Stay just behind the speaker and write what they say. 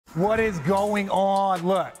What is going on?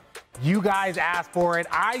 Look, you guys asked for it.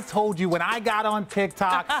 I told you when I got on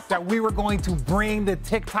TikTok that we were going to bring the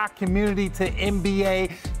TikTok community to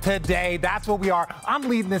NBA today. That's what we are. I'm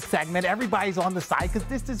leading this segment. Everybody's on the side because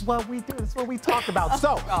this is what we do. This is what we talk about.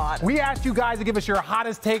 So we asked you guys to give us your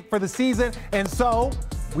hottest take for the season. And so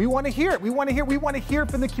we want to hear it. We want to hear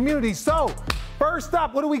from the community. So first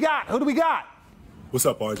up, what do we got? Who do we got? What's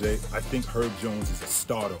up, RJ? I think Herb Jones is a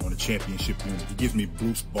starter on a championship unit. He gives me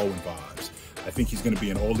Bruce Bowen vibes. I think he's going to be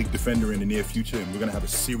an all-league defender in the near future, and we're going to have a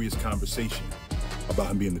serious conversation about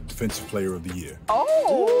him being the defensive player of the year.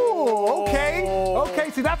 Oh, okay.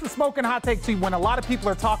 Okay, see, that's a smoking hot take. See, when a lot of people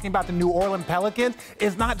are talking about the New Orleans Pelicans,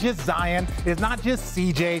 it's not just Zion, it's not just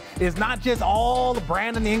CJ, it's not just all the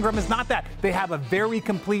Brandon Ingram, it's not that. They have a very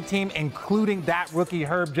complete team, including that rookie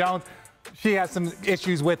Herb Jones. She has some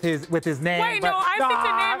issues with his name. Wait, no, I think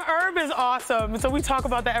the name Herb is awesome. So we talk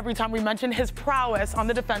about that every time we mention his prowess on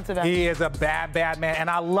the defensive end. He is a bad man, and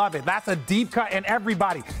I love it. That's a deep cut, and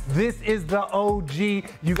everybody, this is the OG.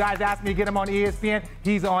 You guys asked me to get him on ESPN.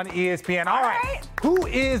 He's on ESPN. All right. Who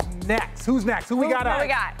is next? Who's next? Who we got up? Who we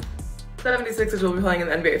got? 76ers will be playing in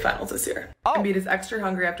the NBA Finals this year. Embiid is extra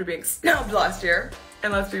hungry after being snubbed last year.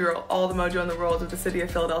 And let's be real, all the mojo in the world with the city of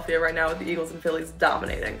Philadelphia right now with the Eagles and Phillies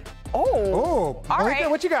dominating. All right.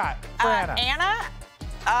 What you got for Anna?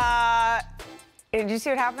 Did you see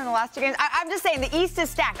what happened in the last two games? I'm just saying the East is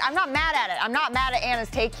stacked. I'm not mad at it. I'm not mad at Anna's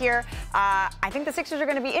take here. I think the Sixers are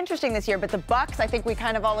going to be interesting this year, but the Bucks, I think we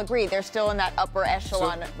kind of all agree, they're still in that upper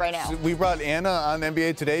echelon right now. So we brought Anna on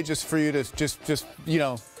NBA Today just for you to just you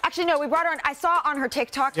know. Actually, no, we brought her on. I saw on her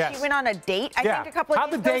TikTok she went on a date, I think, a couple of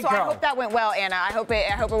days ago. So I hope that went well, Anna. I hope it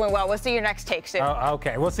went well. We'll see your next take soon.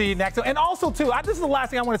 Okay, we'll see you next. And also, too, this is the last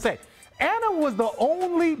thing I want to say. Anna was the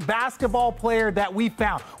only basketball player that we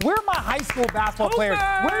found. Where are my high school basketball players?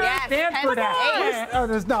 Where's Stanford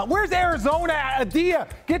at? Where's Arizona at? Adia,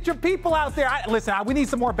 get your people out there. Listen, we need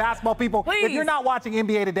some more basketball people. Please. If you're not watching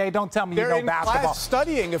NBA Today, don't tell me you know basketball. They're in class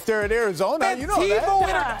studying if they're at Arizona. You know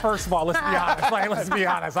that. First of all, let's be honest. Let's be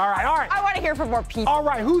honest. All right. I want to hear from more people. All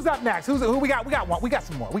right, who's up next? Who we got? We got one. We got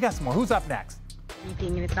some more. Who's up next?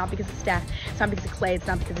 And it's not because of Steph, it's not because of Clay, it's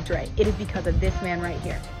not because of Dre. It is because of this man right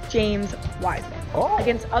here, James Wiseman.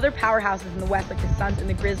 Against other powerhouses in the West like the Suns and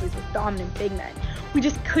the Grizzlies with dominant big men, we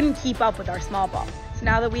just couldn't keep up with our small ball. So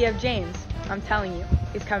now that we have James, I'm telling you,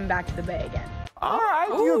 he's coming back to the Bay again. All right,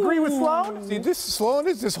 do you agree with Sloan? See, Sloan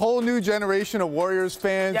is this whole new generation of Warriors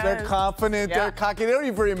fans. Yes. They're confident, they're cocky, they don't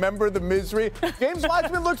even remember the misery. James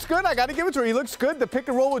Wiseman looks good, I got to give it to her. He looks good. The pick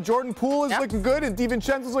and roll with Jordan Poole is looking good, and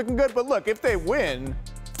DiVincenzo's looking good. But look, if they win,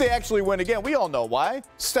 they actually win again. We all know why.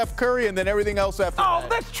 Steph Curry and then everything else after that. Oh,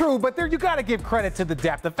 that's true, but you got to give credit to the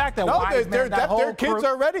depth. The fact that Wiseman, their kids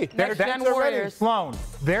are ready. Next-gen Warriors. Sloan,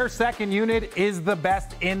 their second unit is the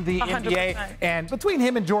best in the 100%. NBA. And between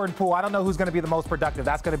him and Jordan Poole, I don't know who's going to be the most productive.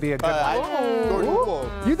 That's going to be a good one. Jordan Poole.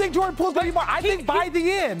 You think Jordan Poole's going to be more? I think by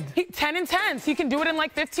the end. 10 and 10s. He can do it in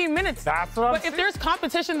like 15 minutes. That's what I'm saying. But if there's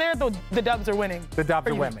competition there, the Dubs are winning. The Dubs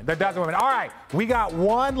are winning. The Dubs are winning. All right, we got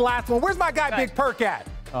one last one. Where's my guy, Big Perk, at?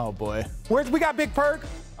 Oh, boy. We got Big Perk?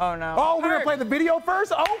 Oh, no. Oh, we're going to play the video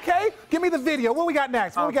first? Okay. Give me the video. What we got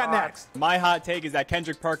next? My hot take is that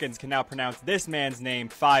Kendrick Perkins can now pronounce this man's name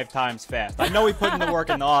 5 times fast. I know he put in the work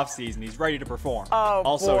in the offseason. He's ready to perform.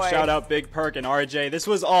 Also, shout out Big Perk and RJ. This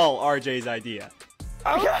was all RJ's idea.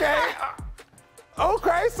 Okay.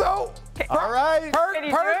 Okay, so. All right.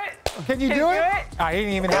 Perk, can you do it? He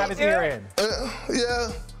didn't even have his ear in.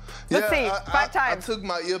 Let's see, 5 times. I took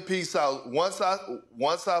my earpiece out. Once I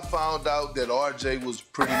found out that RJ was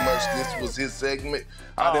pretty much, this was his segment,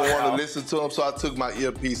 I didn't want to listen to him, so I took my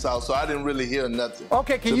earpiece out. So I didn't really hear nothing.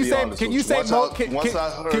 Okay, can you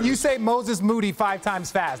say Moses Moody 5 times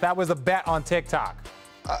fast? That was a bet on TikTok.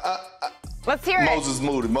 Let's hear it. Moses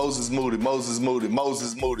Moody. We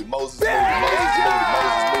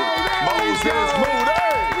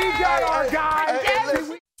got our guy.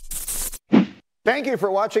 Thank you for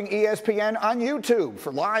watching ESPN on YouTube.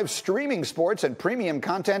 For live streaming sports and premium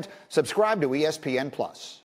content, subscribe to ESPN+.